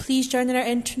Please join in our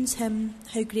entrance hymn,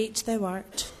 How Great Thou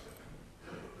Art.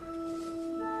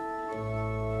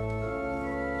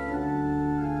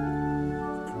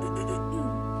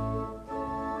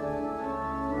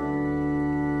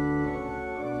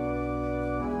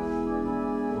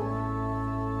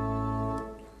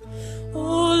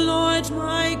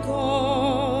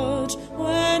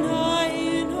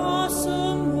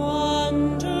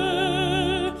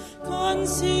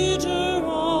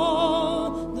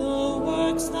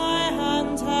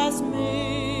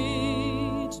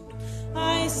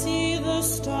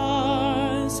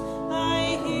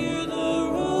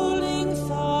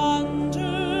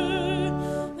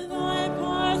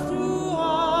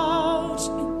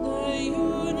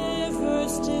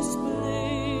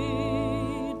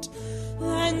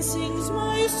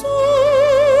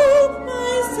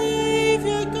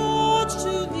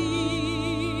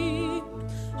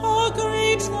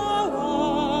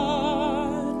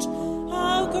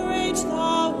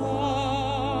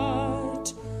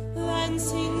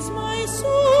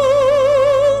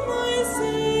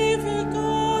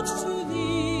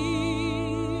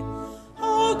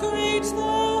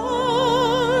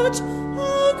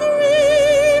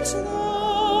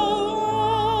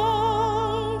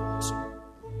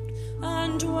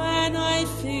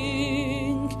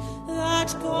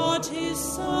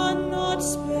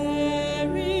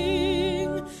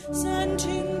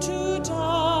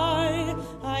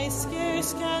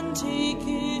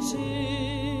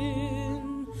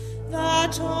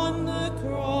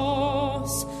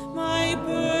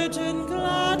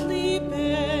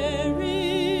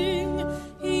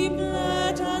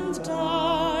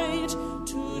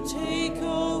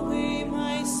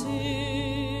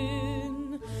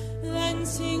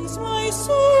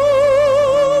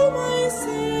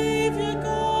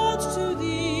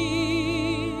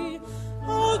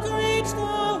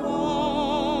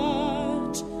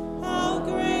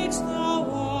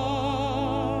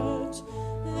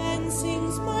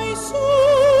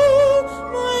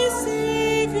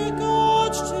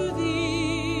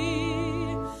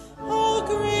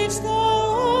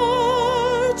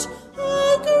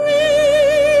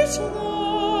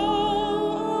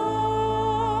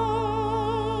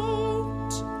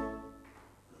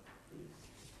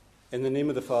 In the name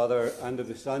of the Father, and of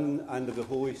the Son, and of the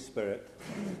Holy Spirit,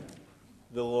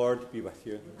 the Lord be with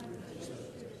you.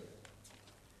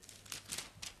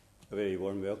 A very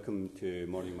warm welcome to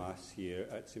morning Mass here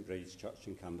at St Bride's Church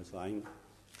in Cambuslang.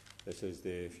 This is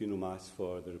the funeral Mass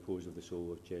for the repose of the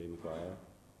soul of Jerry Maguire.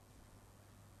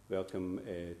 Welcome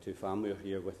to family who are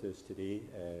here with us today.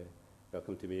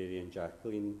 Welcome to Mary and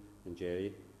Jacqueline and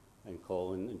Jerry and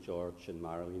Colin and George and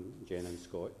Marilyn, Jen and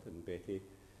Scott and Betty,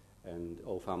 and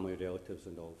all family relatives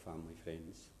and all family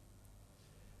friends.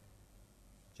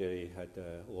 Jerry had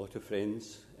a lot of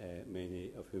friends,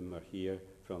 many of whom are here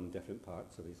from different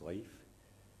parts of his life.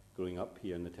 Growing up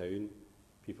here in the town,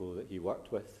 people that he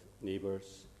worked with,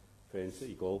 neighbours, friends that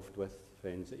he golfed with,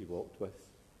 friends that he walked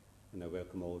with, and I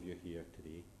welcome all of you here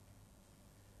today.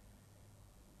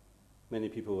 Many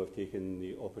people have taken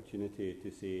the opportunity to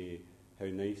say how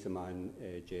nice a man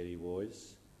Jerry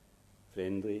was,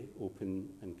 friendly, open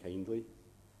and kindly,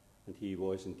 and he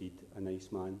was indeed a nice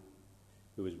man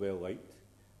who was well liked,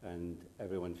 and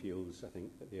everyone feels, I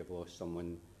think, that they have lost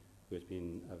someone who has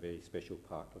been a very special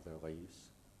part of their lives.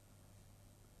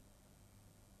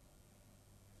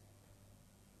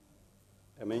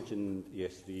 I mentioned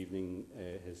yesterday evening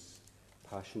his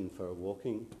passion for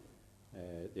walking,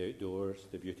 the outdoors,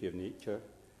 the beauty of nature.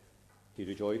 He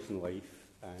rejoiced in life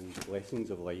and the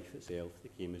blessings of life itself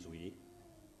that came his way.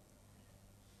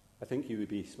 I think he would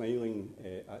be smiling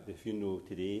at the funeral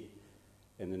today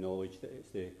in the knowledge that it's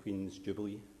the Queen's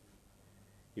Jubilee.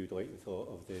 He would like the thought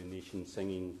of the nation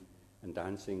singing and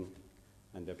dancing,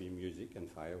 and there be music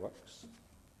and fireworks.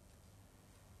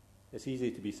 It's easy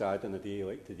to be sad on a day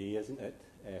like today, isn't it,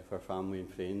 for family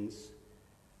and friends,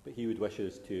 but he would wish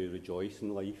us to rejoice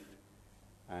in life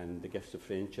and the gifts of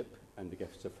friendship and the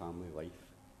gifts of family life.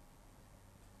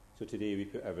 So today we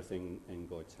put everything in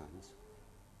God's hands.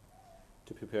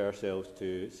 To prepare ourselves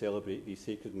to celebrate these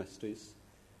sacred mysteries,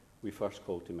 we first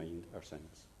call to mind our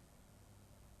sins.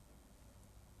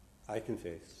 I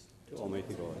confess to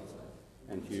Almighty God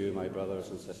and to you, my brothers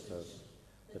and sisters,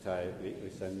 that I have greatly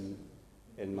sinned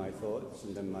in my thoughts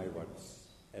and in my words,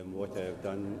 in what I have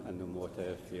done and in what I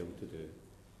have failed to do.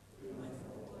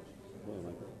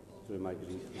 Through my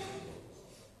grief.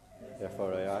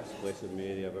 Therefore I ask Blessed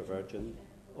Mary, ever Virgin,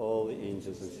 all the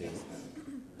angels and saints,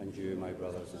 and you, my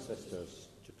brothers and sisters,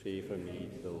 to pray for me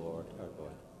to the Lord our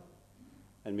God.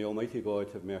 And may Almighty God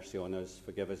have mercy on us,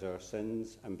 forgive us our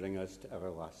sins, and bring us to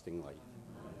everlasting life.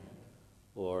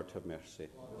 Lord, have mercy.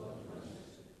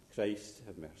 Christ,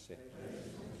 have mercy.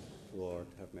 Lord,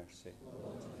 have mercy.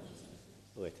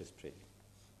 Let us pray.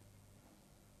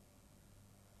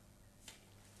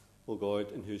 O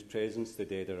God, in whose presence the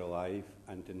dead are alive,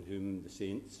 and in whom the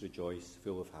saints rejoice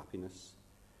full of happiness,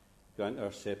 grant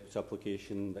our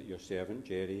supplication that your servant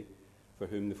Jerry, for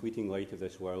whom the fleeting light of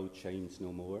this world shines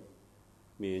no more,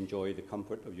 may enjoy the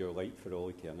comfort of your light for all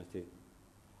eternity.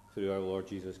 Through our Lord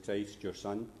Jesus Christ, your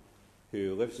Son,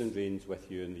 who lives and reigns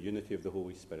with you in the unity of the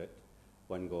Holy Spirit,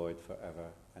 one God, for ever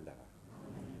and ever.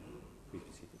 Amen. Please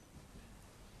be seated.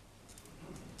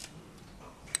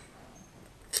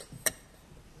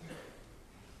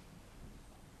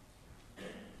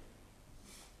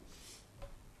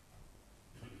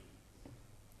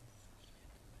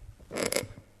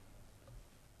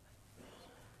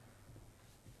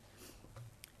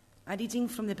 A reading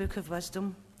from the Book of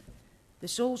Wisdom. The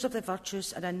souls of the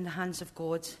virtuous are in the hands of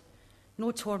God.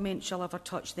 No torment shall ever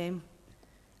touch them.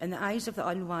 In the eyes of the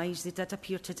unwise they did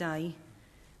appear to die.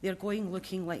 Their going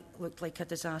looked like a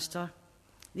disaster.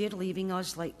 They're leaving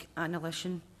us like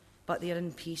annihilation, but they're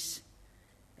in peace.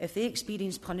 If they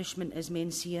experience punishment as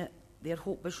men see it, their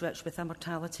hope was rich with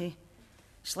immortality.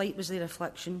 Slight was their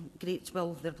affliction, great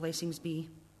will their blessings be.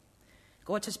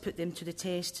 God has put them to the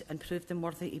test and proved them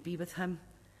worthy to be with him.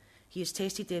 He has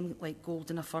tested them like gold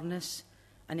in a furnace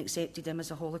and accepted them as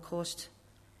a holocaust.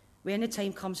 When the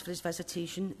time comes for his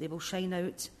visitation, they will shine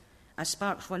out. As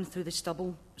sparks run through the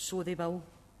stubble, so they will.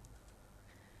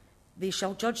 They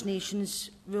shall judge nations,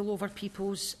 rule over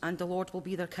peoples, and the Lord will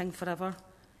be their king forever.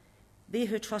 They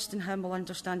who trust in him will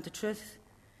understand the truth.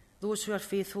 Those who are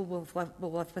faithful will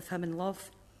live with him in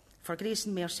love. For grace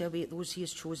and mercy await those he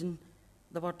has chosen.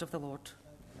 The word of the Lord.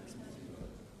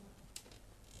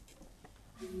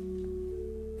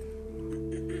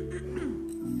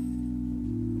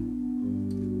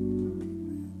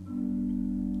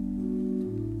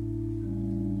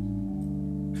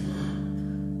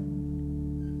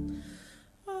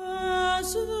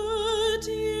 As the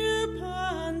deer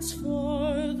pants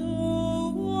for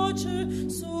the water,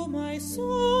 so my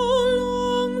soul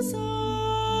longs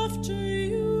after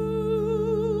you.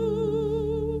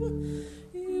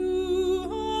 You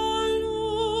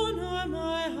alone are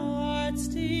my heart's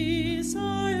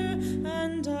desire,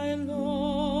 and I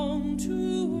long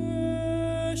to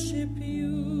worship you.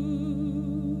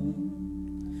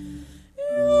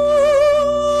 You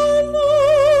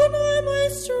alone are my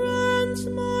strength,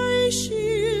 my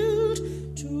shield.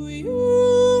 To you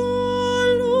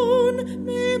alone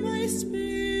may my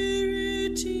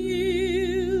spirit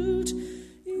yield.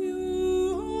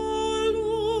 You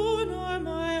alone are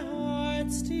my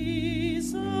heart's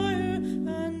desire,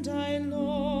 and I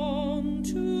long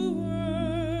to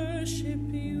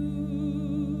worship you.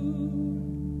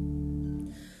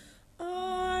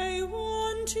 I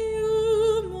want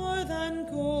you more than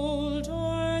gold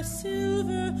or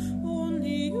silver,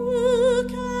 only you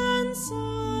can satisfy.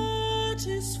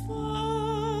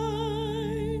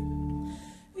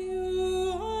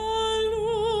 You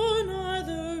alone are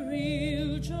the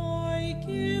real joy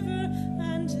giver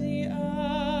and the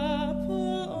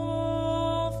apple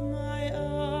of my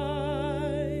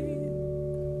eye.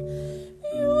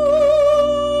 You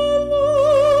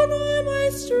alone are my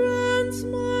strength,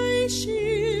 my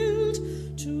shield.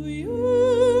 To you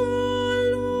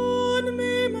alone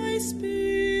may my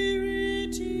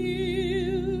spirit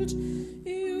yield.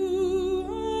 You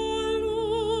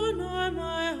alone are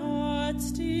my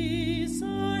heart's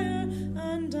desire,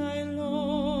 and I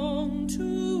long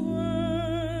to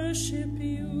worship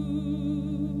you.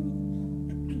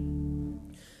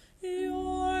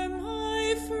 You're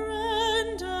my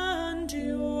friend and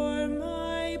you're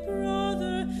my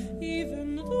brother,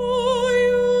 even though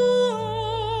you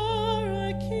are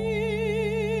a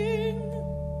king.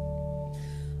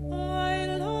 I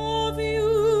love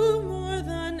you more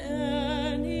than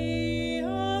any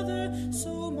other,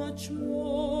 so much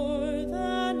more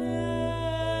than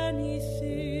anything.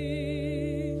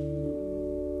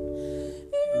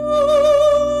 You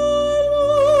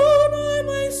alone are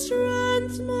my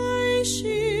strength, my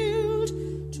shield.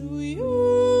 To you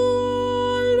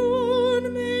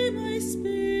alone may my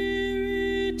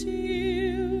spirit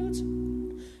yield.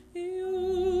 You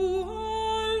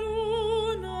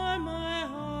alone are my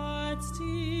heart's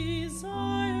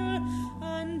desire,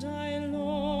 and I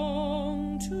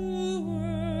long to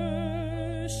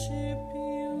worship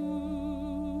you.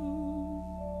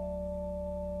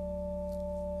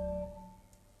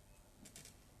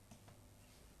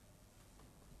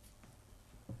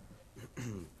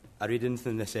 A reading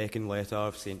from the second letter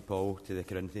of St. Paul to the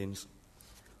Corinthians.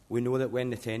 We know that when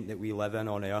the tent that we live in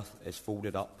on earth is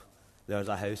folded up, there is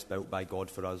a house built by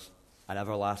God for us, an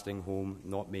everlasting home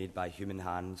not made by human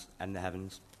hands in the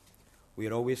heavens. We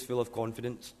are always full of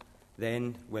confidence.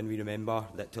 Then, when we remember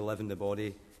that to live in the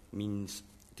body means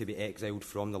to be exiled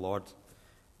from the Lord,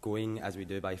 going as we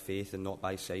do by faith and not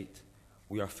by sight,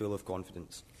 we are full of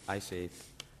confidence, I say,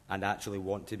 and actually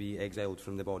want to be exiled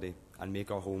from the body and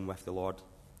make our home with the Lord.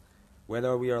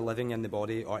 Whether we are living in the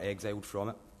body or exiled from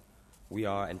it, we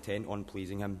are intent on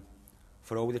pleasing him.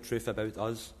 For all the truth about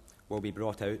us will be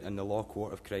brought out in the law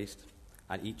court of Christ,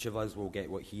 and each of us will get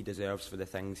what he deserves for the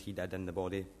things he did in the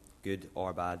body, good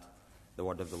or bad. The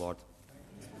word of the Lord.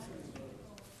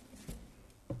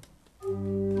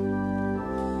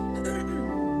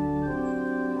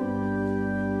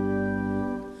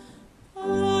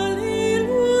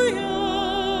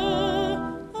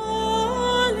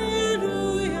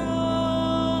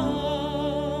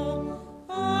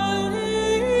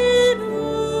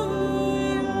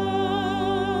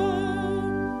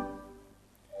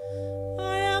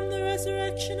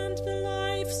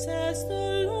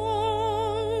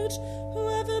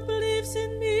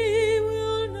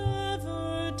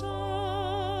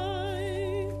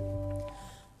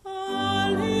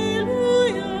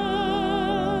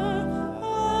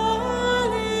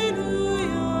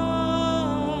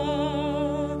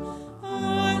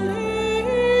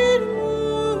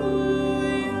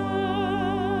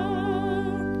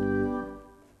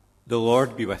 The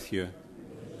Lord be with you.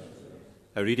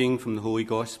 A reading from the Holy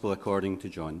Gospel according to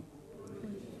John.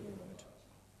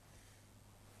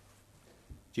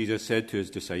 Jesus said to his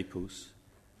disciples,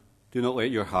 "Do not let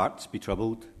your hearts be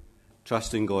troubled.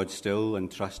 Trust in God still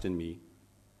and trust in me.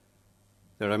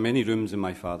 There are many rooms in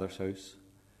my Father's house.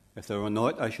 If there were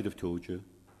not, I should have told you.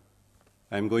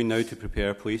 I am going now to prepare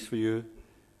a place for you,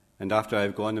 and after I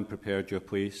have gone and prepared your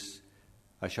place,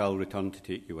 I shall return to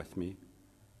take you with me,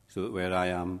 so that where I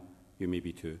am, you may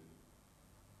be too.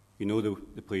 You know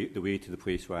the way to the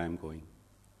place where I am going."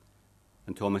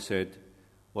 And Thomas said,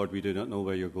 "Lord, we do not know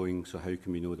where you're going, so how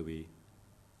can we know the way?"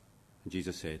 And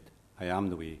Jesus said, "I am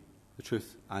the way, the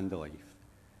truth, and the life.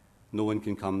 No one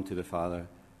can come to the Father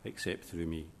except through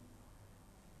me."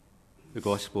 The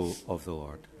Gospel of the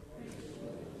Lord.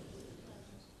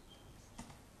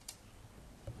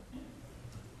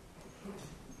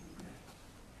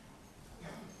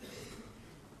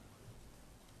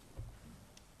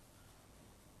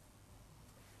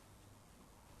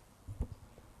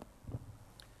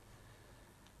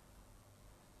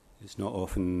 It's not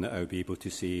often that I'll be able to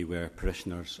say where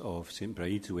parishioners of St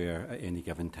Bride's were at any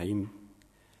given time,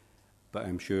 but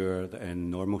I'm sure that in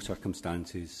normal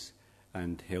circumstances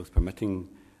and health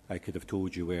permitting, I could have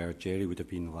told you where Jerry would have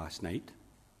been last night.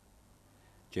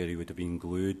 Jerry would have been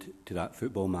glued to that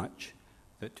football match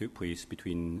that took place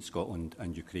between Scotland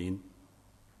and Ukraine,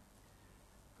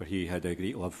 for he had a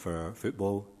great love for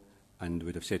football and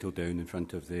would have settled down in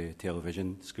front of the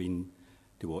television screen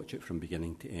to watch it from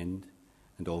beginning to end,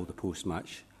 and all the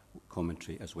post-match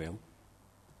commentary as well.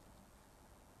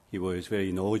 He was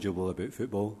very knowledgeable about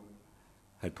football,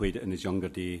 had played it in his younger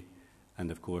day, and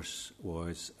of course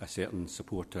was a certain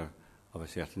supporter of a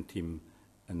certain team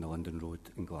in the London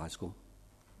Road in Glasgow.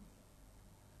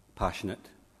 Passionate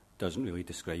doesn't really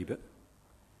describe it.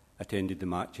 Attended the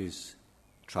matches,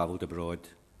 travelled abroad,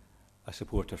 a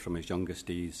supporter from his youngest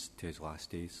days to his last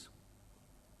days.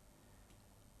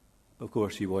 But of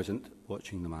course he wasn't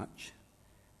watching the match.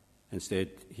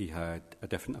 Instead, he had a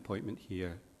different appointment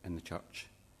here in the church,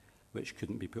 which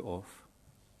couldn't be put off.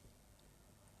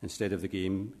 Instead of the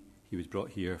game, he was brought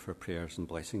here for prayers and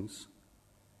blessings.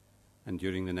 And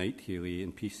during the night, he lay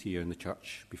in peace here in the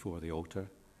church before the altar,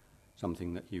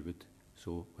 something that he would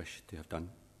so wish to have done,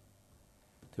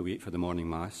 to wait for the morning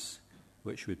Mass,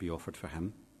 which would be offered for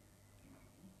him.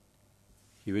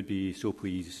 He would be so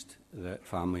pleased that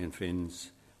family and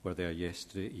friends were there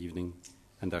yesterday evening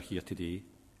and are here today,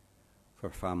 for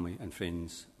family and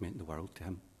friends meant the world to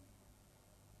him.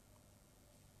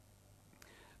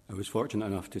 I was fortunate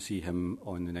enough to see him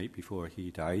on the night before he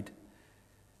died.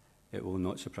 It will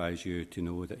not surprise you to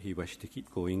know that he wished to keep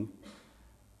going,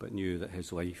 but knew that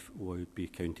his life would be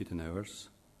counted in hours.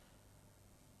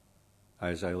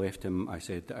 As I left him, I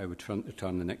said that I would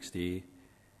return the next day,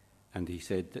 and he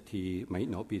said that he might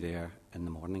not be there in the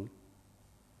morning.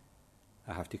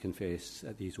 I have to confess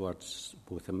that these words,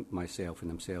 both myself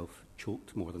and himself,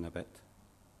 choked more than a bit.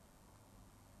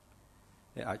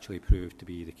 It actually proved to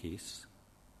be the case.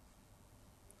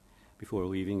 Before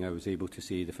leaving, I was able to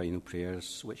say the final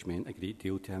prayers, which meant a great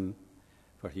deal to him,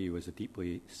 for he was a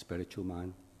deeply spiritual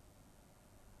man.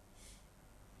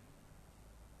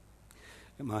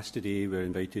 At Mass today, we're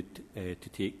invited to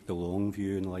take the long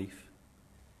view in life,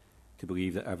 to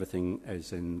believe that everything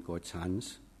is in God's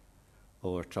hands,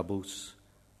 all our troubles,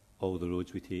 all the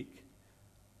roads we take,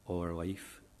 all our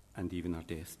life, and even our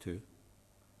death too.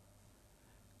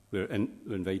 We're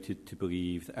invited to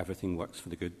believe that everything works for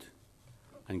the good,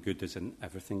 and good is in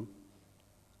everything.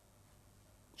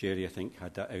 Jerry, I think,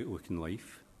 had that outlook in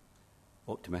life,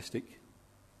 optimistic,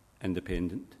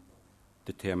 independent,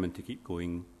 determined to keep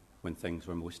going when things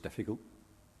were most difficult.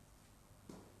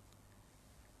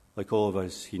 Like all of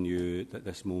us, he knew that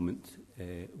this moment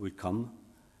would come,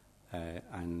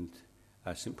 and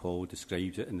as St. Paul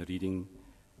describes it in the reading,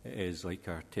 it is like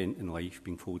our tent in life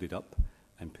being folded up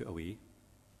and put away.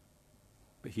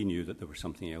 But he knew that there was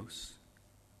something else.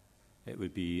 It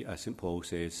would be, as St. Paul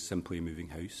says, simply moving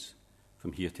house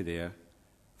from here to there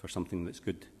for something that's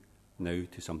good now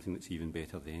to something that's even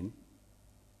better then.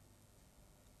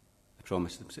 The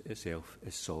promise itself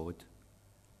is solid.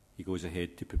 He goes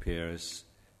ahead to prepare us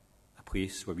a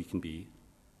place where we can be,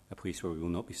 a place where we will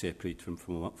not be separated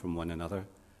from one another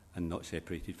and not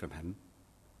separated from him.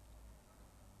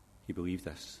 He believed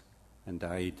this and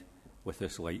died with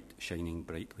this light shining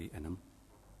brightly in him.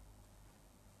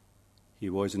 He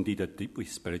was indeed a deeply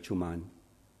spiritual man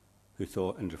who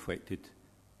thought and reflected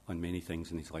on many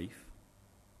things in his life.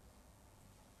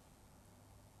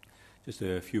 Just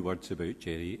a few words about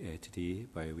Jerry today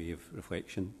by way of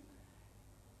reflection.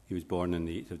 He was born on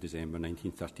the 8th of December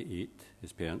 1938.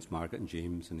 His parents, Margaret and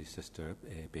James, and his sister,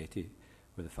 Betty,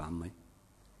 were the family.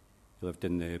 He lived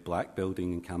in the Black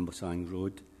Building in Cambuslang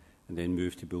Road and then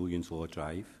moved to Bullion's Law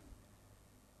Drive.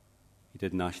 He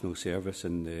did national service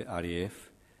in the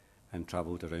RAF and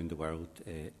travelled around the world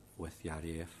with the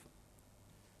RAF.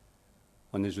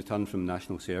 On his return from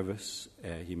national service,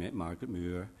 he met Margaret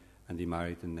Moore and they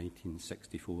married in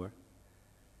 1964.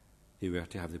 They were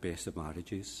to have the best of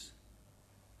marriages.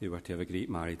 They were to have a great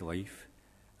married life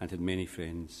and had many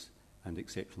friends and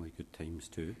exceptionally good times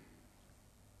too.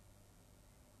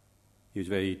 He was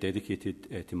very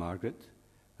dedicated to Margaret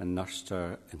and nursed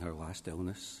her in her last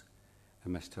illness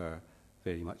and missed her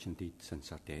very much indeed since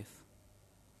her death.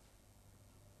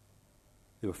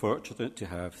 They were fortunate to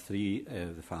have three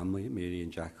of the family, Mary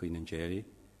and Jacqueline and Jerry.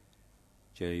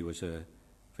 Jerry was a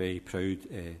very proud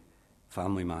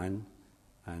family man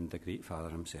and a great father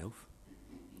himself.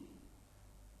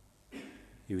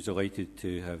 He was delighted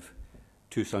to have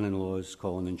two son-in-laws,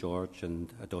 Colin and George,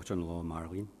 and a daughter-in-law,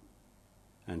 Marlene,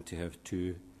 and to have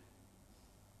two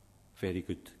very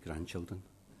good grandchildren,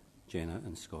 Jenna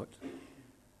and Scott,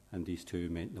 and these two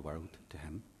meant the world to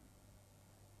him.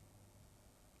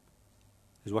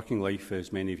 His working life,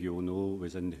 as many of you will know,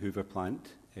 was in the Hoover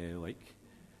plant, like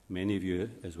many of you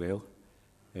as well.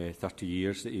 30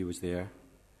 years that he was there.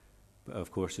 But of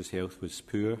course his health was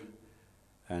poor,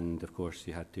 and of course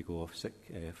he had to go off sick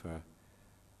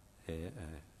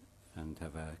and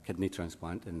have a kidney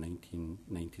transplant in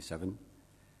 1997,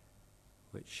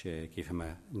 which gave him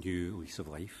a new lease of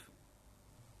life.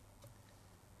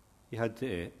 He had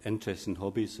interests and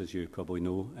hobbies, as you probably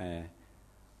know,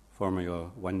 Formula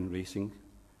One racing.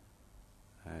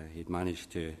 He'd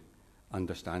managed to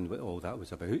understand what all that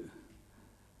was about.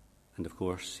 And of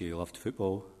course, he loved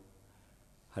football,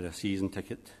 had a season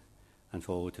ticket, and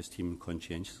followed his team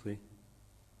conscientiously.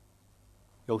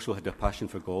 He also had a passion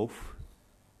for golf,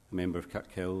 a member of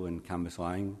Kirkhill and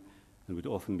Cambuslang, and would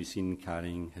often be seen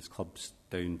carrying his clubs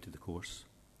down to the course.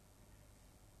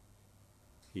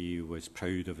 He was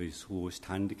proud of his lowest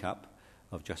handicap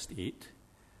of just 8,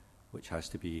 which has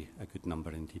to be a good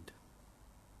number indeed.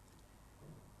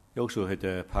 He also had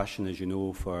a passion, as you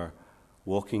know, for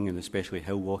walking, and especially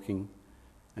hill walking,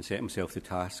 and set himself the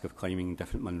task of climbing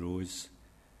different Munros.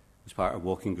 He was part of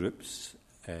walking groups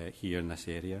here in this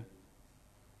area.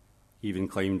 He even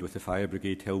climbed with the Fire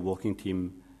Brigade hill walking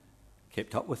team,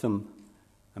 kept up with them,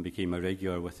 and became a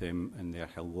regular with them in their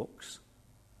hill walks.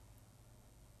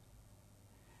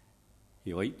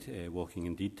 He liked walking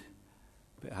indeed,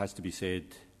 but it has to be said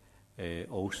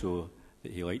also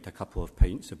that he liked a couple of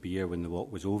pints of beer when the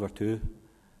walk was over too.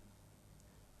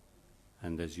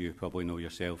 And as you probably know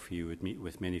yourself, he would meet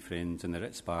with many friends in the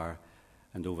Ritz bar,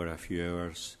 and over a few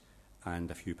hours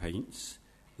and a few pints,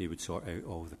 they would sort out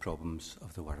all the problems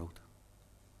of the world.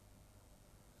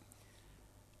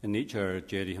 In nature,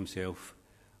 Jerry himself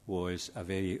was a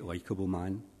very likeable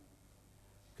man,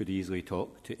 could easily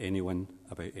talk to anyone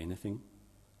about anything.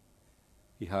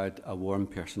 He had a warm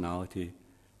personality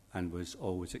and was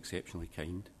always exceptionally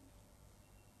kind.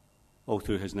 All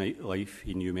through his life,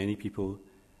 he knew many people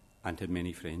and had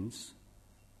many friends.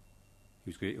 He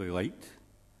was greatly liked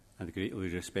and a greatly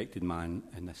respected man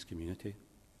in this community.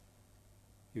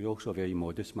 He was also a very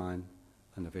modest man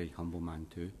and a very humble man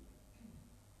too.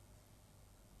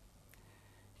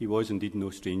 He was indeed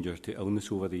no stranger to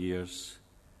illness over the years,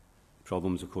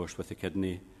 problems, of course, with the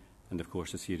kidney, and, of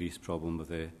course, a serious problem with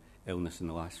the illness in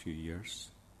the last few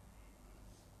years.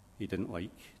 He didn't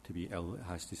like to be ill, it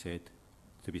has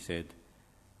to be said,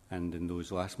 and in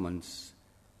those last months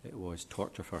it was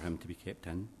torture for him to be kept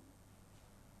in.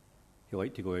 He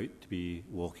liked to go out to be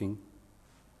walking,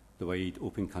 the wide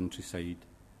open countryside,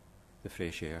 the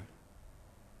fresh air.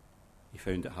 He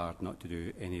found it hard not to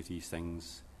do any of these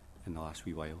things in the last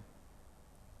wee while.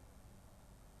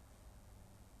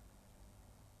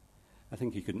 I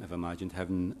think he couldn't have imagined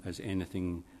heaven as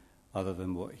anything other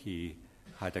than what he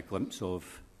had a glimpse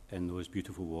of in those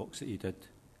beautiful walks that he did.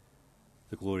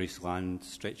 The glorious land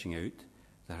stretching out,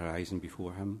 the horizon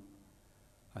before him.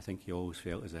 I think he always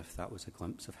felt as if that was a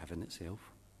glimpse of heaven itself.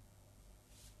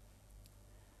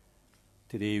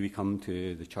 Today we come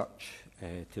to the church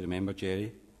to remember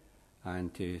Jerry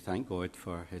and to thank God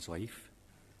for his life,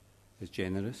 his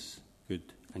generous,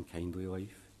 good and kindly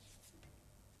life,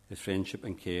 his friendship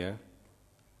and care,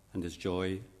 and his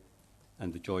joy,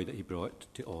 and the joy that he brought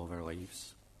to all of our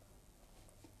lives.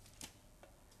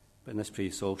 But in this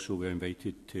praise also we're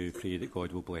invited to pray that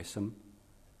God will bless him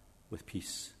with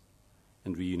peace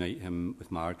and reunite him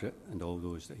with Margaret and all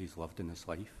those that he's loved in his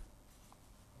life.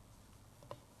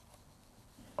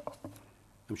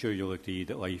 I'm sure you'll agree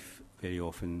that life very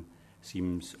often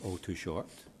seems all too short.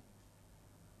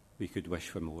 We could wish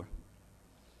for more.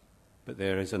 But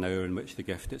there is an hour in which the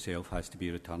gift itself has to be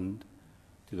returned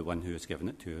to the one who has given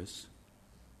it to us.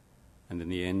 And in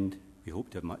the end, we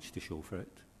hope to have much to show for it.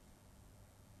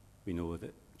 We know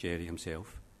that Jerry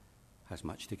himself has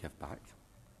much to give back.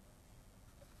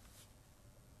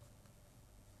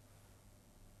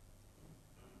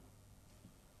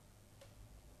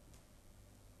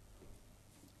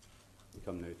 We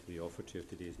come now to the offertory of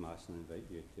today's Mass and invite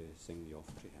you to sing the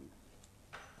offertory hymn.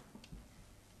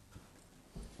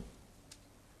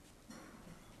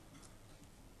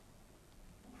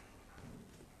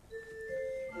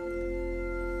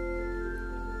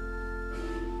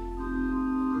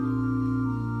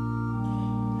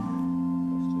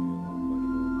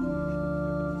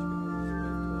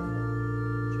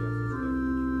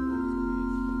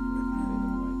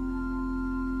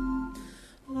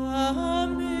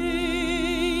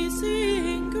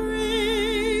 Amazing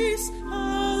grace,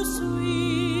 how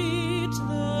sweet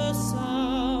the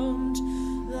sound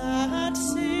that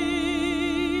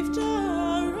saved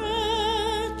a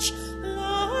wretch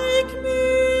like me.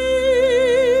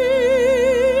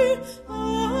 I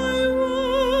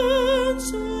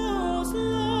once was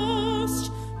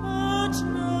lost, but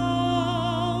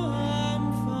now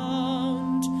am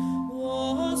found,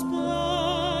 was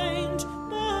blind,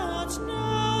 but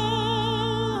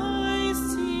now I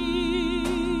see.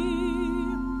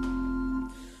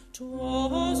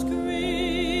 'Twas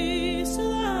grace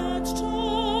that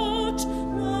taught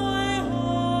my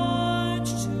heart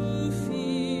to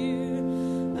fear,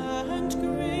 and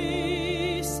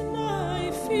grace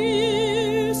my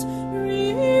fears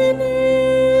relieved.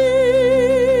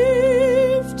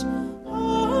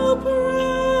 How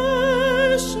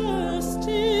precious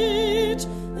did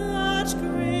that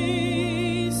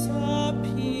grace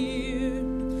appear,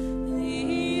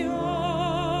 the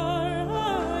hour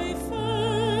I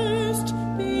first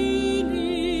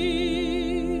believed.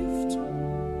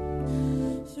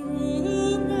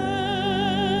 Through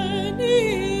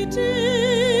many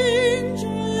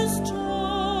dangers,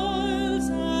 toils,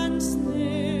 and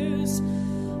snares,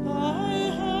 I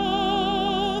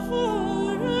have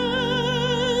already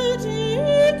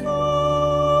come.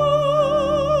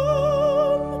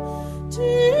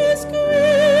 'Tis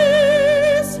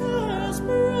grace has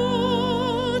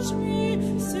brought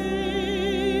me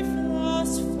safe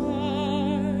thus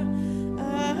far,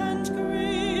 and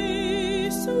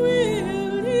grace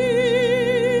will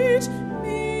lead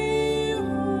me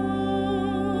home.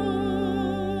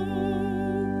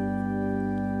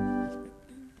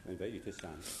 I invite you to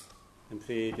stand and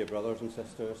pray, dear brothers and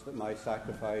sisters, that my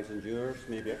sacrifice and yours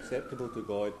may be acceptable to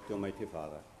God, the Almighty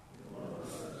Father.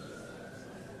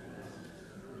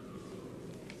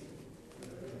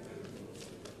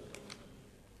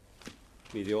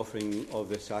 May the offering of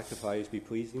this sacrifice be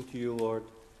pleasing to you, Lord,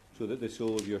 so that the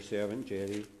soul of your servant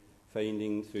Jerry,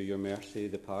 finding through your mercy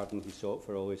the pardon he sought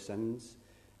for all his sins,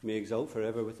 may exult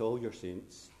forever with all your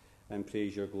saints and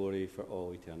praise your glory for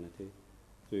all eternity.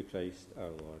 Through Christ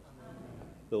our Lord.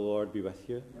 The Lord be with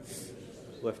you.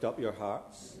 Lift up your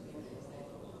hearts.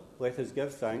 Let us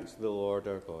give thanks to the Lord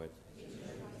our God.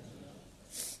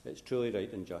 It's truly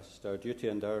right and just, our duty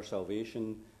and our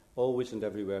salvation, always and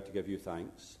everywhere to give you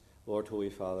thanks, Lord, Holy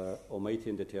Father,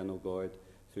 Almighty and eternal God,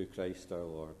 through Christ our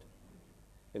Lord.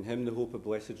 In him the hope of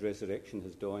blessed resurrection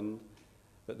has dawned,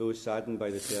 that those saddened by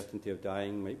the certainty of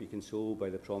dying might be consoled by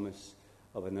the promise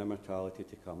of an immortality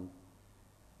to come.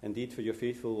 Indeed, for your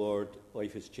faithful Lord,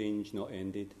 life is changed, not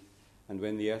ended, and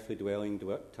when the earthly dwelling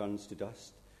turns to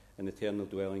dust, an eternal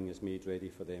dwelling is made ready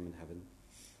for them in heaven.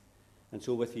 And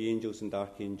so with the angels and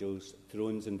archangels,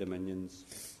 thrones and dominions,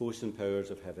 hosts and powers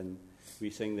of heaven, we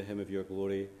sing the hymn of your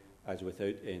glory, as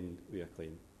without end we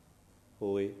acclaim.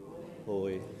 Holy,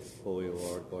 holy, holy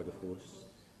Lord, God of hosts,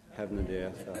 heaven and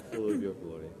earth are full of your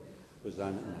glory.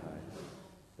 Hosanna in the highest.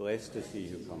 Blessed is he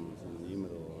who comes in the name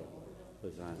of the Lord.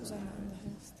 Hosanna in the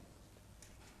highest.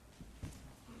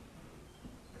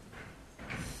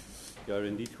 You are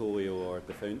indeed holy, O Lord,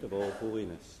 the fount of all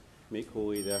holiness. Make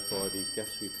holy, therefore, these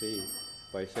gifts, we pray,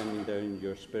 by sending down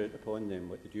your Spirit upon them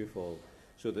like the dewfall,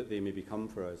 so that they may become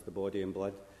for us the body and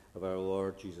blood of our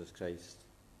Lord Jesus Christ.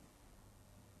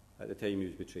 At the time he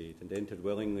was betrayed and entered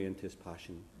willingly into his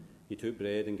passion, he took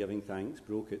bread and giving thanks,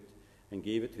 broke it, and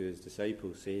gave it to his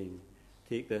disciples, saying,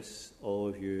 Take this, all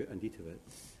of you, and eat of it,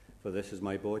 for this is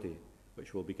my body,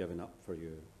 which will be given up for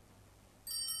you.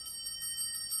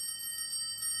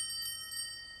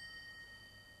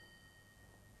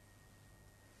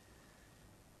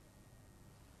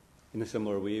 In a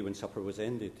similar way, when supper was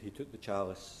ended, he took the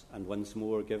chalice, and once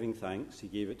more giving thanks, he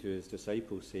gave it to his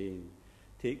disciples, saying,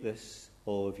 Take this,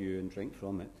 all of you, and drink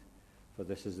from it, for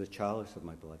this is the chalice of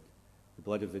my blood, the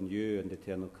blood of the new and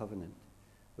eternal covenant,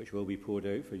 which will be poured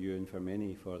out for you and for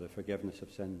many for the forgiveness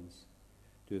of sins.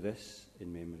 Do this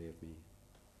in memory of me.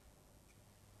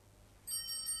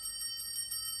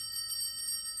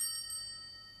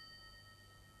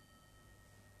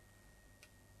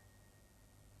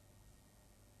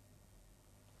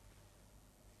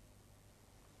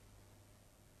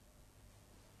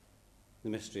 The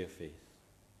mystery of faith.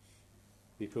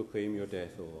 We proclaim your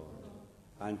death, O Lord,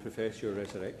 and profess your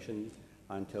resurrection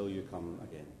until you come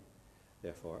again.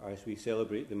 Therefore, as we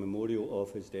celebrate the memorial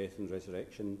of his death and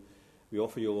resurrection, we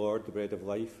offer you, Lord, the bread of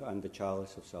life and the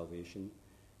chalice of salvation,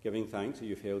 giving thanks that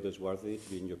you've held us worthy to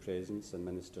be in your presence and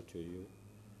minister to you.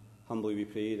 Humbly we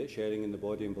pray that, sharing in the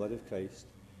body and blood of Christ,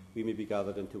 we may be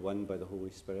gathered into one by the Holy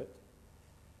Spirit.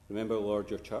 Remember, Lord,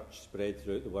 your church spread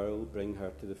throughout the world. Bring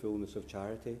her to the fullness of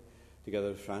charity, together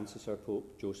with Francis our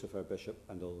Pope, Joseph our Bishop,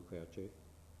 and all the clergy.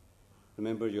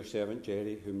 Remember your servant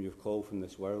Jerry, whom you've called from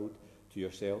this world to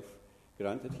yourself.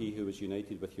 Grant that he who was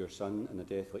united with your Son in a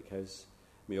death like his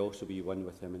may also be one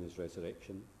with him in his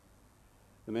resurrection.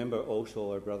 Remember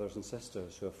also our brothers and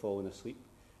sisters who have fallen asleep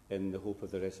in the hope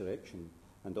of the resurrection,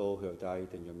 and all who have died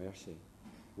in your mercy.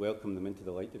 Welcome them into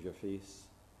the light of your face.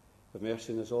 Have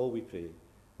mercy on us all, we pray,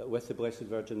 that with the Blessed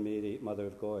Virgin Mary, Mother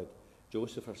of God,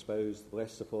 Joseph her spouse, the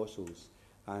blessed apostles,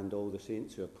 and all the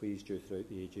saints who have pleased you throughout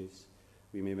the ages,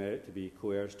 we may merit to be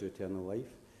co-heirs to eternal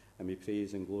life, and may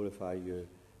praise and glorify you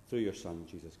through your Son,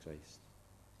 Jesus Christ.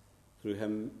 Through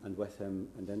him, and with him,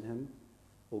 and in him,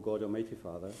 O God, Almighty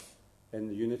Father, in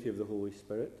the unity of the Holy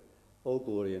Spirit, all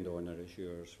glory and honour is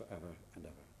yours forever and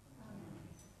ever.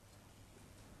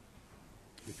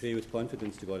 We pray with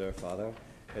confidence to God our Father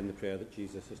in the prayer that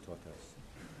Jesus has taught us.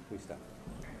 Please stand.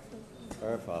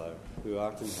 Our Father, who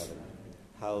art in heaven,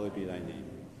 hallowed be thy name.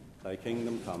 Thy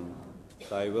kingdom come,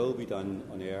 thy will be done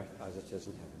on earth as it is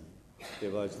in heaven.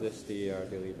 Give us this day our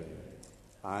daily bread,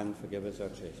 and forgive us our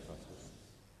trespasses,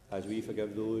 as we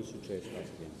forgive those who trespass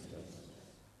against us.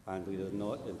 And lead us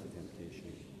not into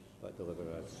temptation, but deliver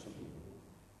us from evil.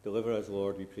 Deliver us,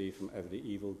 Lord, we pray, from every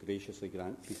evil. Graciously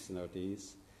grant peace in our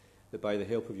days, that by the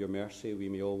help of your mercy we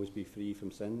may always be free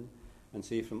from sin and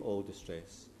safe from all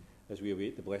distress, as we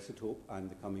await the blessed hope and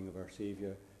the coming of our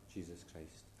Saviour, Jesus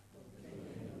Christ.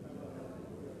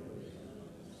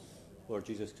 Lord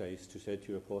Jesus Christ, who said to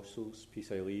your apostles,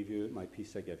 Peace I leave you, my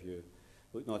peace I give you,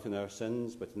 look not on our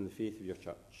sins, but in the faith of your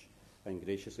church, and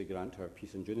graciously grant her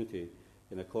peace and unity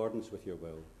in accordance with your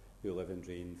will, who live and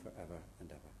reign for ever and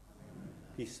ever. Amen.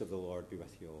 Peace of the Lord be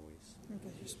with you always. And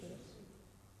with your spirit.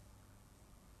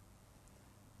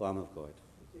 Lamb of God.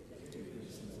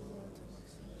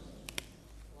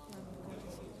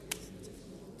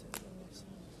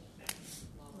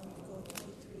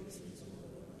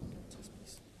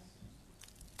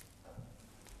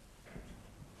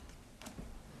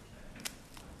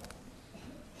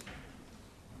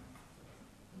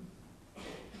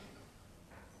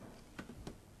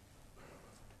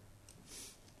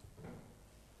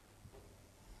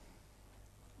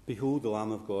 Behold the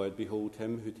Lamb of God, behold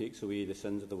him who takes away the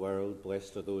sins of the world.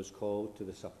 Blessed are those called to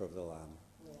the supper of the Lamb.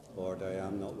 Lord, I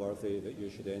am not worthy that you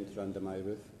should enter under my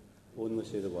roof. Only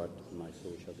say the word, and my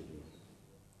soul shall be healed.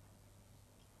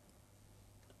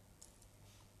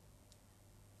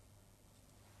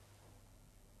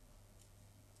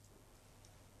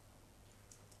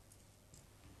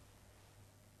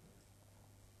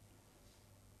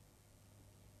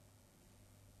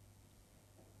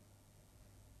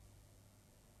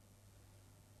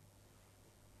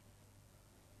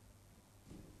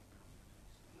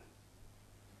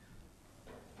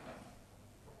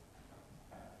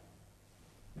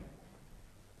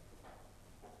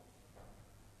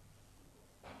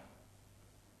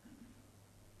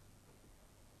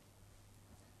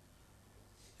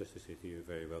 Just to say to you, you're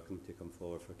very welcome to come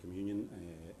forward for communion.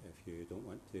 If you don't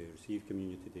want to receive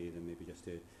communion today, then maybe just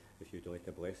to, if you'd like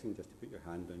a blessing, just to put your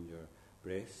hand on your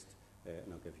breast,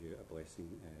 and I'll give you a blessing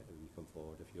when you come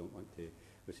forward. If you don't want to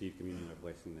receive communion or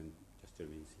blessing, then just to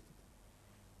remain seated.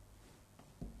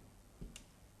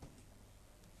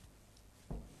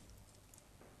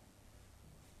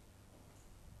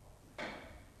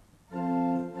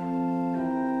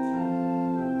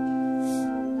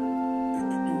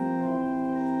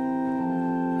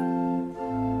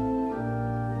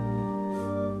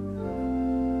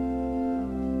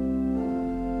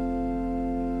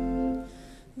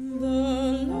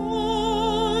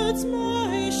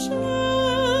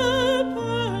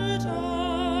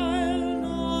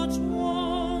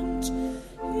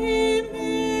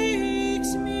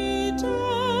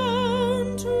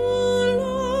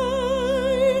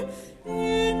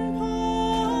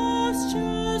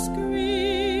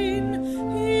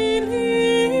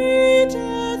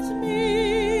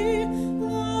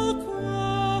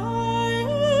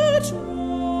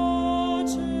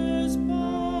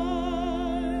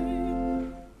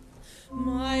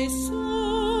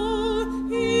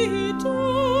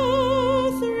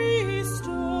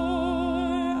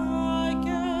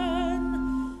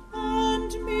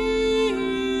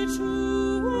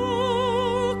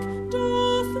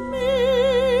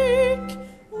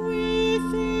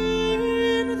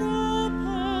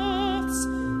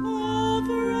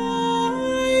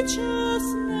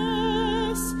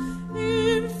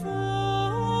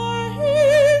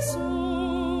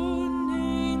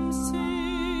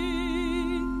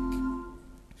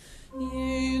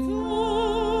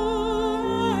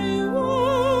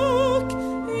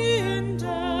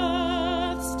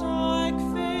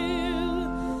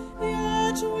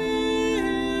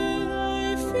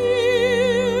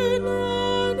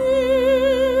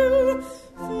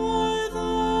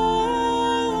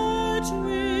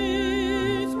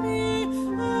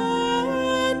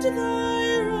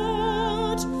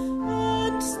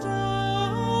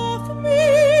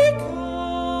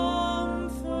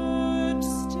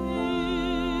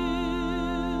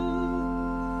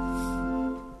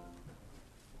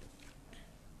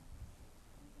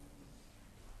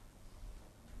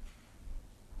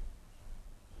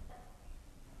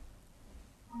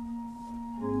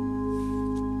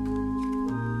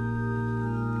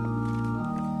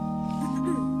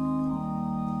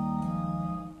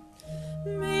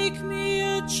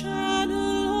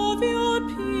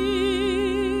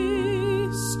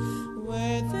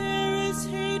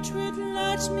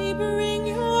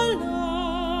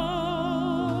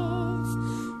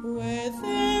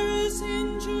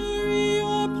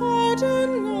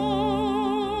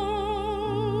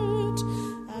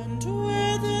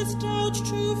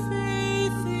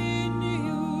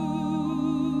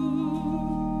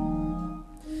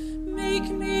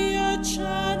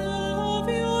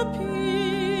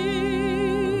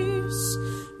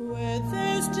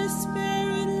 Despair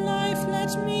in life,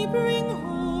 let me bring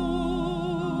hope.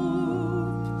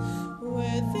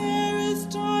 Where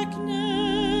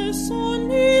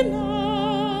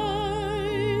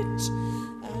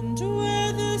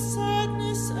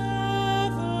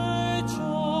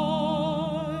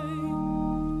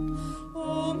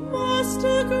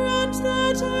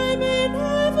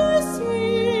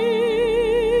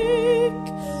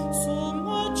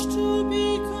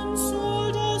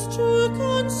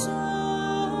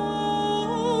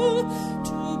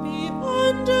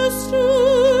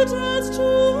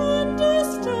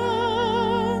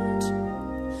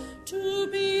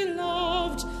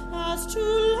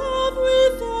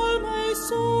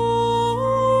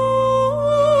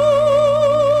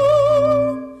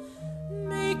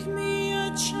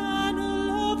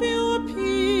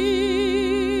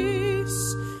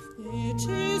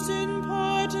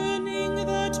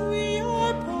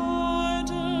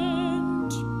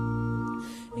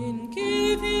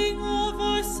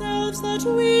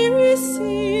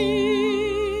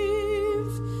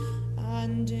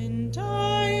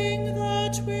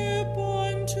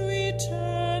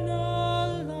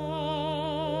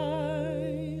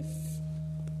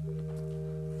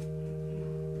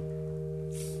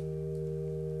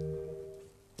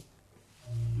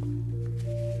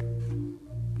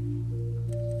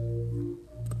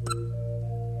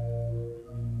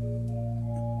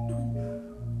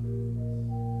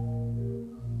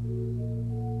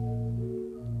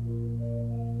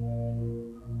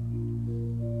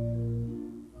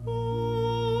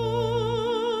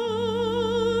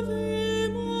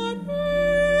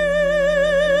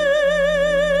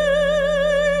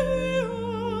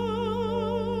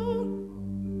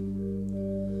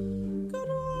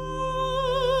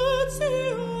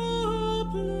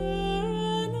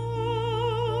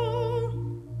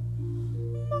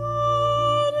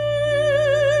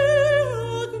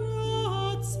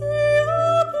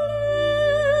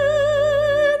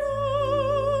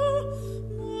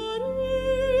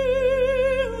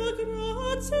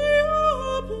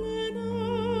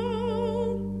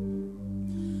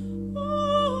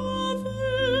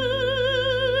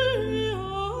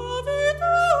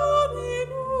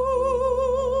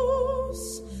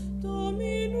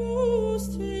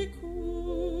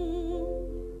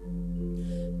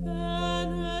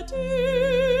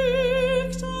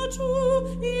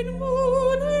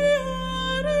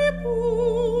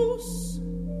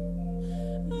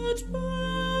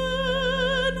benedictus,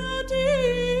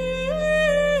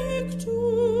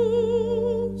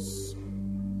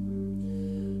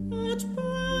 et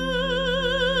benedictus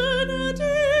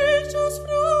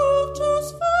fructus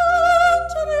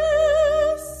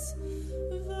ventris,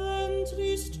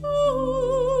 ventris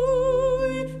tui,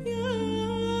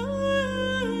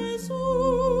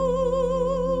 Iesus.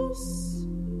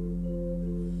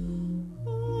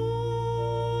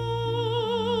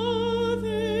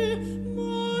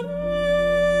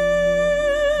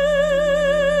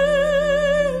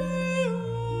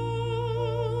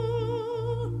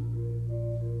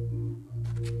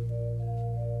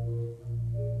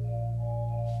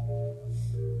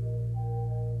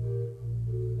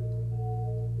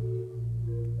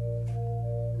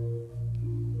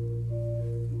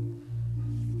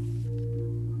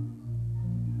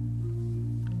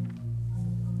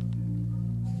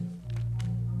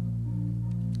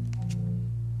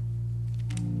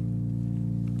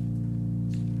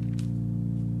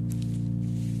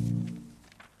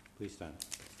 Please stand.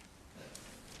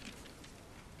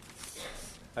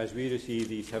 As we receive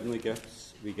these heavenly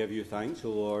gifts, we give you thanks, O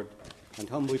Lord, and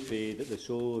humbly pray that the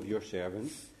soul of your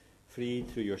servant, freed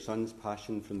through your Son's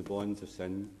passion from the bonds of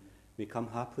sin, may come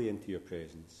happily into your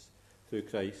presence, through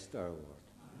Christ our Lord.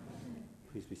 Amen.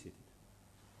 Please be seated.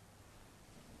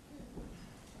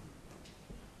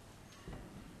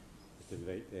 Just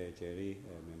invite Jerry,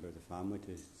 a member of the family,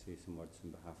 to say some words on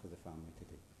behalf of the family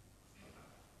today.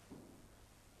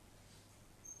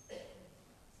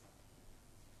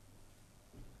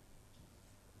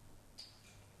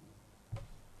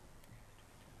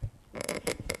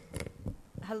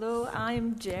 Hello,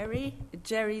 I'm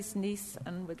Jerry's niece,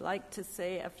 and would like to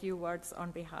say a few words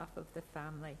on behalf of the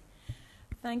family.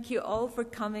 Thank you all for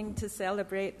coming to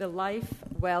celebrate the life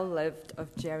well lived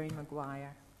of Jerry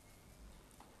Maguire.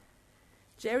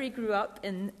 Jerry grew up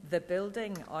in the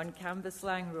building on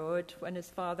Cambuslang Road when his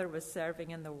father was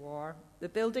serving in the war. The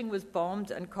building was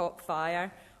bombed and caught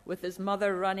fire, with his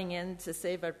mother running in to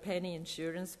save her penny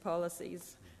insurance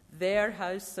policies. Their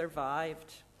house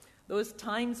survived. Those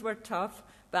times were tough,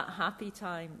 but happy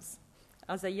times.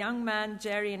 As a young man,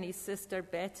 Jerry and his sister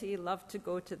Betty loved to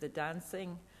go to the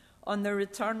dancing. On their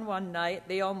return one night,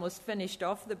 they almost finished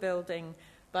off the building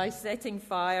by setting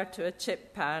fire to a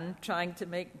chip pan trying to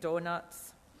make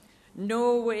donuts.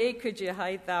 No way could you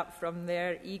hide that from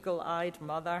their eagle-eyed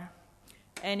mother.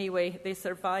 Anyway, they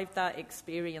survived that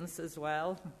experience as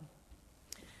well.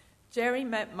 Jerry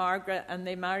met Margaret and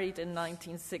they married in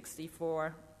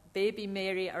 1964. Baby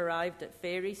Mary arrived at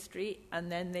Ferry Street, and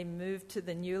then they moved to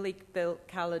the newly built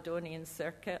Caledonian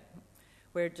Circuit,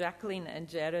 where Jacqueline and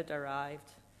Jared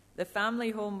arrived. The family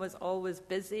home was always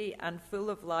busy and full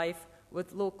of life,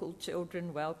 with local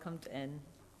children welcomed in.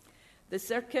 The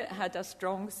Circuit had a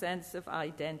strong sense of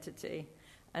identity,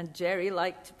 and Jerry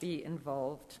liked to be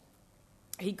involved.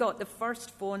 He got the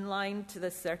first phone line to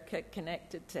the Circuit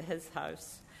connected to his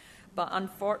house. But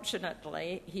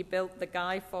unfortunately, he built the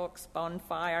Guy Fawkes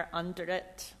bonfire under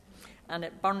it, and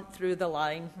it burnt through the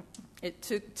line. It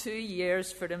took 2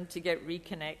 years for him to get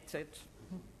reconnected.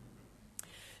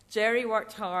 Jerry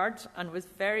worked hard and was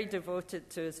very devoted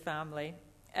to his family.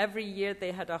 Every year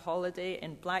they had a holiday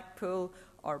in Blackpool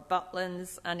or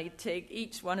Butlins, and he'd take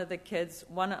each one of the kids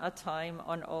one at a time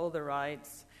on all the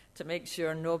rides to make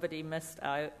sure nobody missed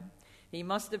out. He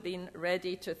must have been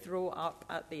ready to throw up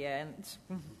at the end.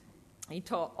 He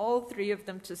taught all 3 of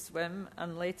them to swim,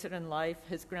 and later in life,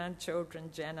 his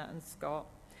grandchildren, Jenna and Scott.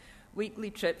 Weekly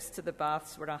trips to the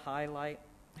baths were a highlight.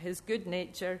 His good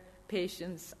nature,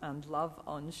 patience, and love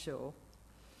on show.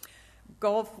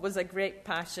 Golf was a great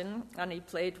passion, and he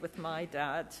played with my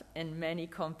dad in many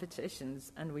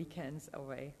competitions and weekends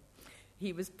away.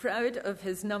 He was proud of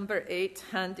his number 8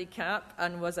 handicap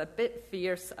and was a bit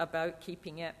fierce about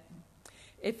keeping it.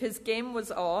 If his game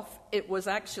was off, it was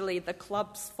actually the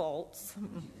club's fault.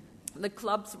 The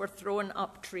clubs were thrown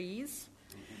up trees.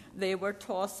 They were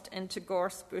tossed into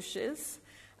gorse bushes.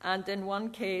 And in one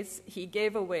case, he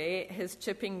gave away his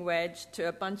chipping wedge to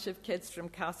a bunch of kids from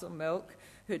Castlemilk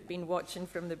who'd been watching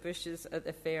from the bushes at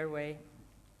the fairway.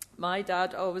 My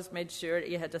dad always made sure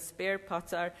he had a spare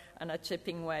putter and a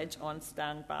chipping wedge on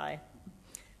standby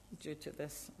due to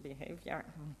this behaviour.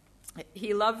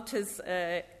 He loved his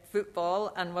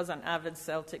football and was an avid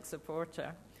Celtic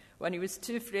supporter. When he was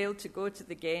too frail to go to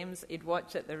the games, he'd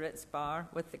watch at the Ritz Bar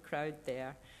with the crowd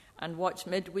there and watch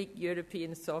midweek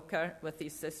European soccer with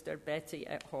his sister Betty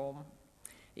at home.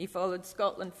 He followed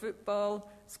Scotland football,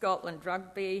 Scotland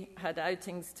rugby, had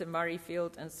outings to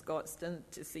Murrayfield and Scotstoun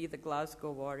to see the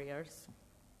Glasgow Warriors.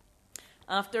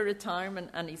 After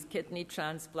retirement and his kidney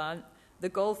transplant, The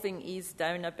golfing eased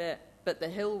down a bit, but the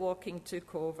hill walking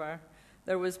took over.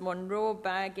 There was Monroe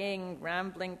bagging,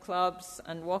 rambling clubs,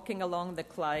 and walking along the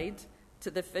Clyde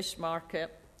to the fish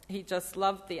market. He just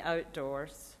loved the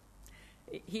outdoors.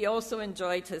 He also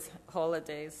enjoyed his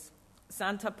holidays.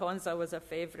 Santa Ponsa was a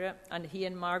favourite, and he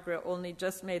and Margaret only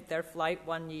just made their flight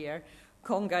one year,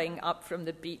 congaing up from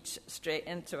the beach straight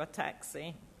into a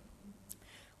taxi.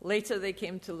 Later they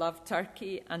came to love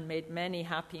Turkey and made many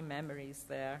happy memories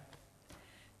there.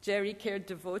 Jerry cared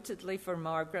devotedly for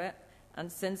Margaret,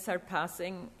 and since her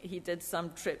passing, he did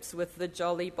some trips with the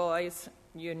Jolly Boys.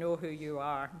 You know who you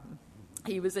are.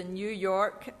 He was in New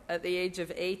York at the age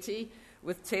of 80,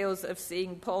 with tales of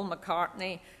seeing Paul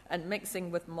McCartney and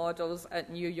mixing with models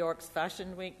at New York's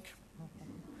Fashion Week.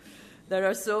 There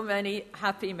are so many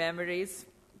happy memories: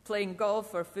 playing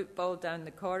golf or football down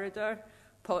the corridor,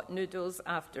 pot noodles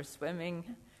after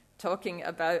swimming, talking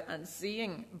about and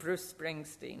seeing Bruce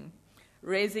Springsteen,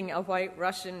 raising a White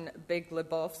Russian Big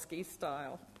Lebowski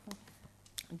style.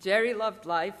 Jerry loved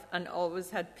life and always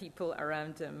had people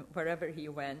around him wherever he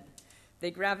went.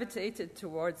 They gravitated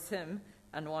towards him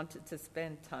and wanted to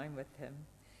spend time with him.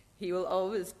 He will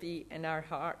always be in our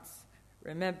hearts,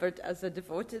 remembered as a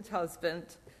devoted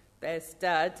husband, best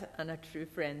dad, and a true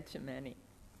friend to many.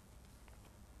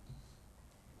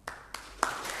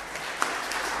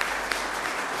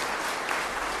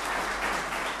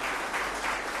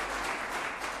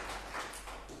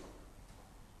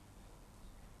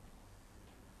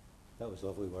 That was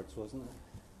lovely words, wasn't it?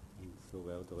 And so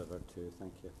well delivered too,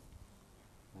 thank you.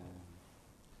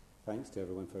 Thanks to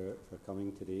everyone for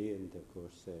coming today, and of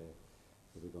course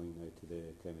we'll be going now to the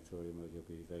crematorium where you'll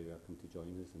be very welcome to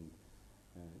join us, and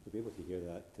you'll be able to hear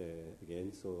that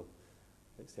again, so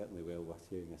it's certainly well worth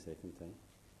hearing a second time.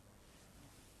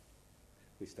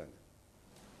 Please stand.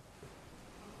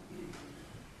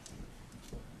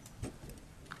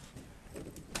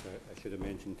 I should have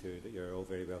mentioned too that you're all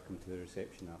very welcome to the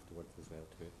reception afterwards as well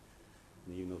too.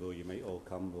 And even although you might all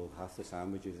come, we'll half the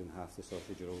sandwiches and half the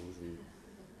sausage rolls and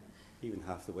even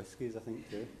half the whiskies, I think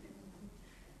too.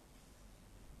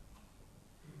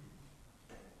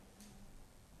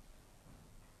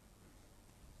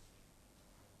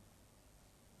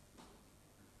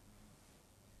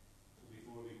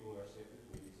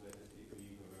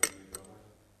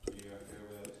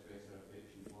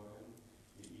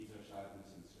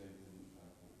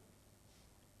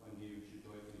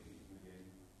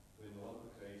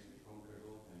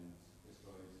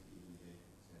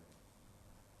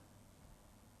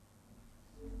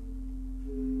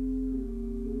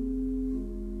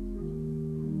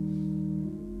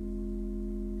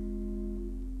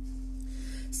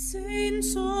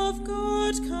 Saints of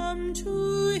God, come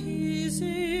to his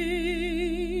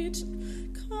aid,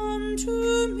 come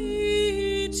to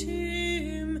meet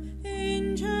him,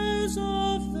 angels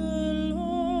of the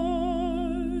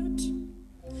Lord.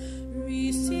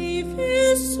 Receive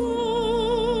his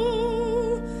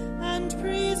soul and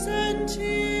present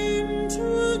him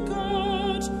to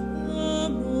God the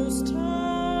Most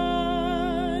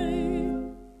High.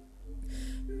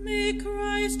 May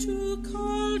Christ, who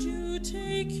called you,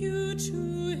 take you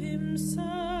to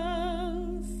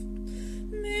himself.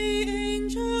 May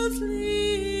angels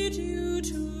lead you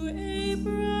to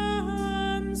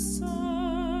Abraham's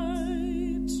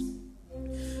side.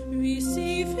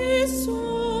 Receive his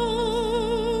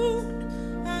soul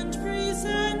and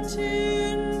present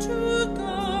him to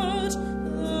God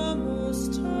the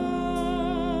Most High.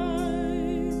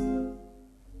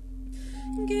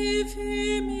 Give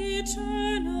him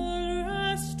eternal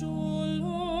rest, O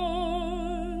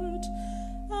Lord,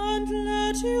 and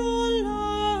let you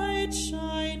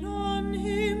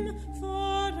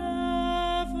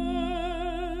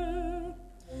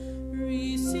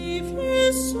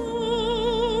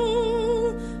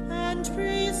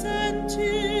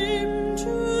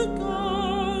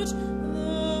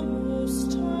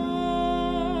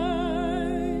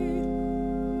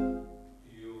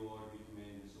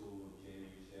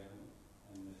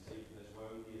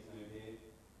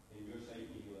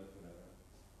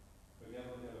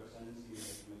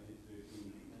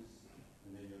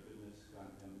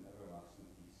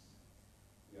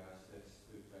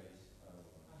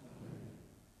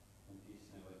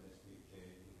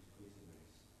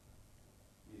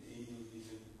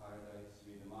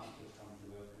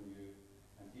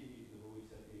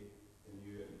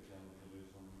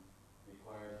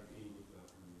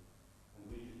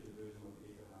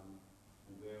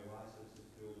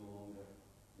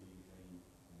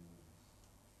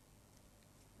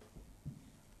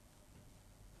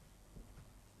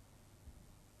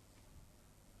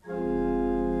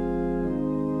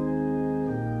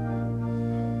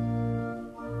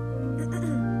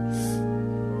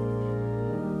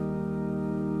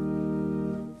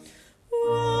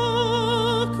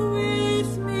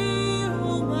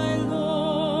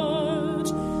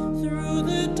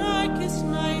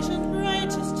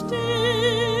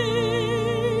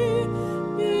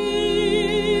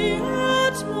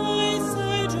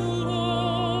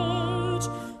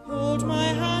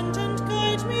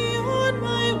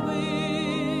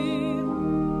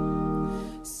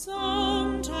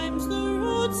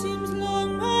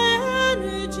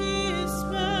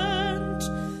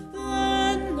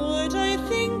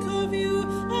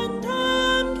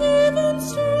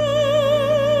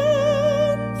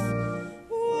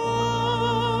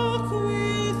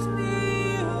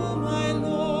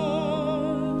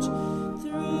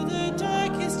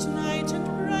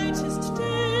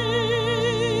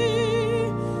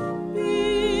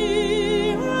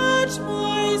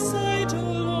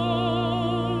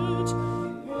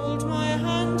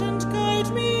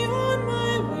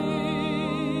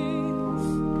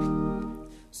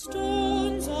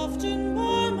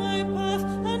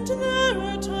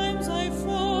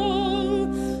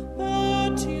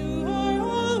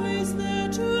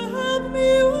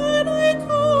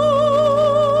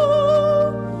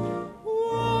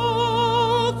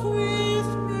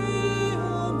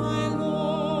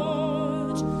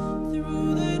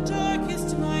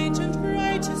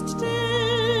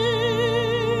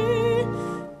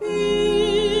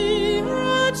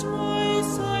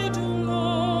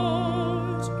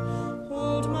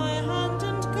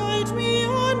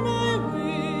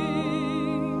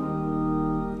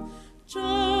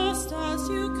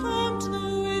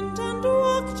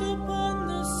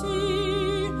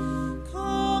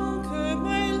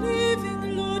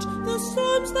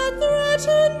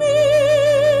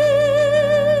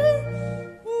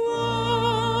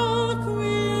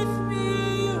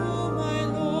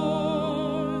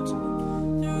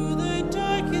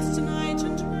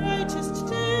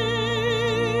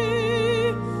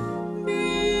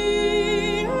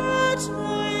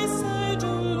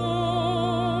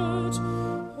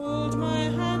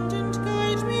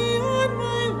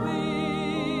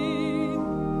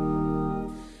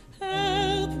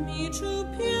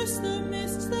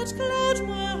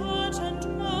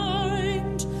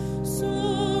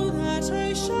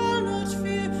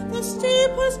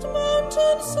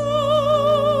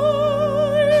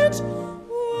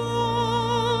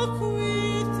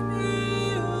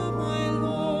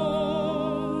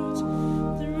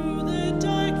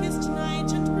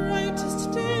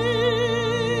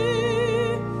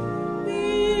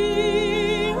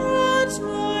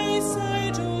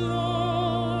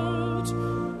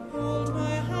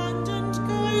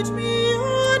guide me